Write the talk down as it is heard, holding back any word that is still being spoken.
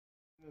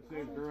the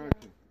same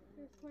direction.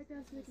 Try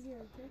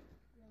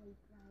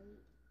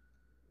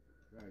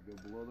to go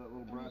below that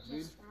little brass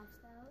bead.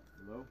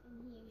 Below.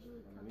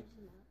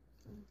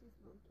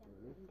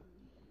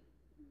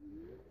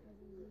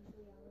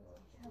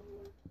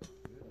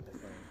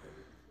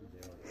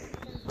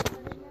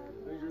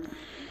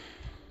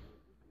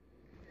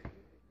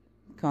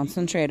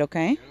 Concentrate,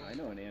 okay? I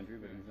know an Andrew,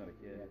 but he's not a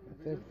kid.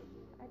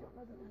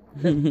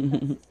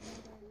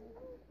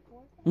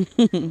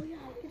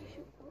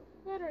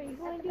 Dad, are you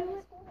going to do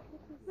it?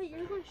 Wait,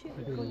 you're going to shoot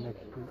it.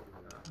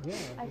 Yeah,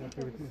 I think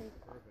that was safe.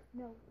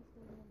 No.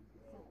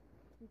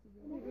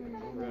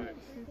 Right.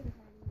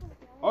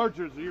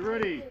 Archers, are you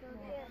ready?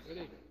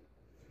 Ready.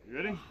 You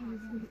ready?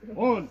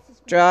 1.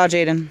 Draw,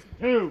 Jaydon.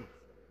 2.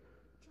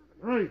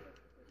 3.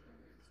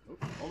 Oh,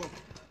 hold on.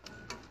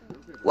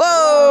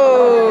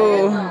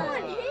 Whoa!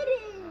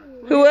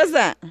 Who was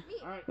that?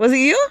 Right. Was it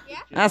you?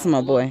 Yeah. That's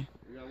my boy.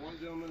 We got one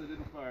gentleman that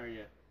didn't fire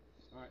yet.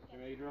 All right,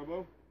 can I draw a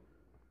bow?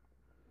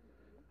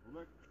 Hold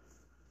back.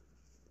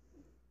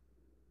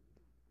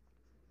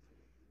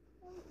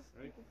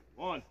 Ready?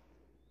 1,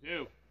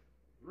 2,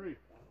 3.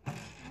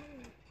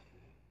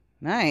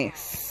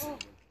 Nice.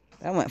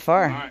 That went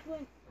far. All right,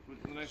 put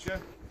it to the next guy.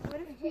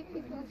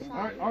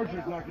 All right,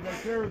 archers, knock your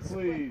next arrow,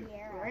 please.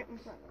 Right in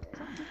front of it.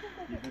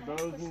 Keep your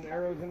bows and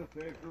arrows in a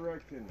safe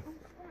direction.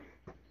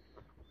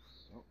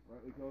 Oh,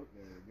 rightly close.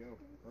 There you go.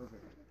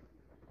 Perfect.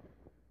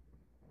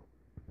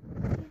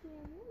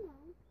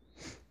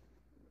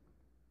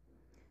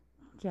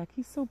 Jack,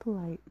 he's so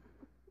polite.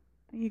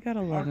 You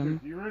gotta love Archers,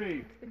 him. you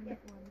ready?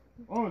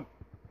 1,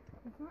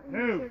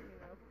 2,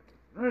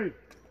 3.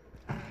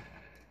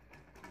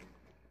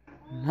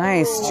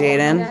 Nice,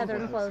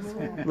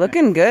 Jaydon.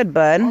 Looking good,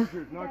 bud.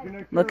 Archers, knock your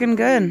next Looking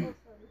arrow, good. please.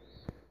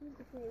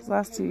 These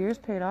last 2 years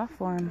paid off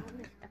for him.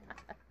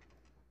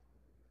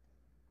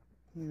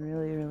 He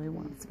really, really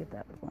wants to get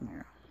that with one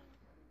arrow.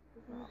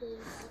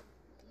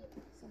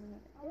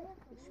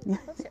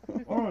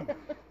 1,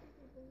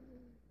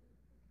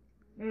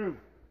 2,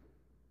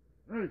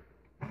 3.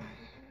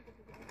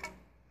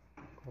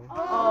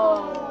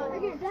 Oh!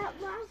 That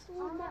last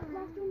one,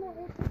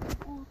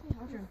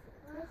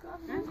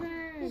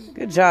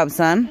 Good job,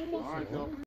 son. All right, go.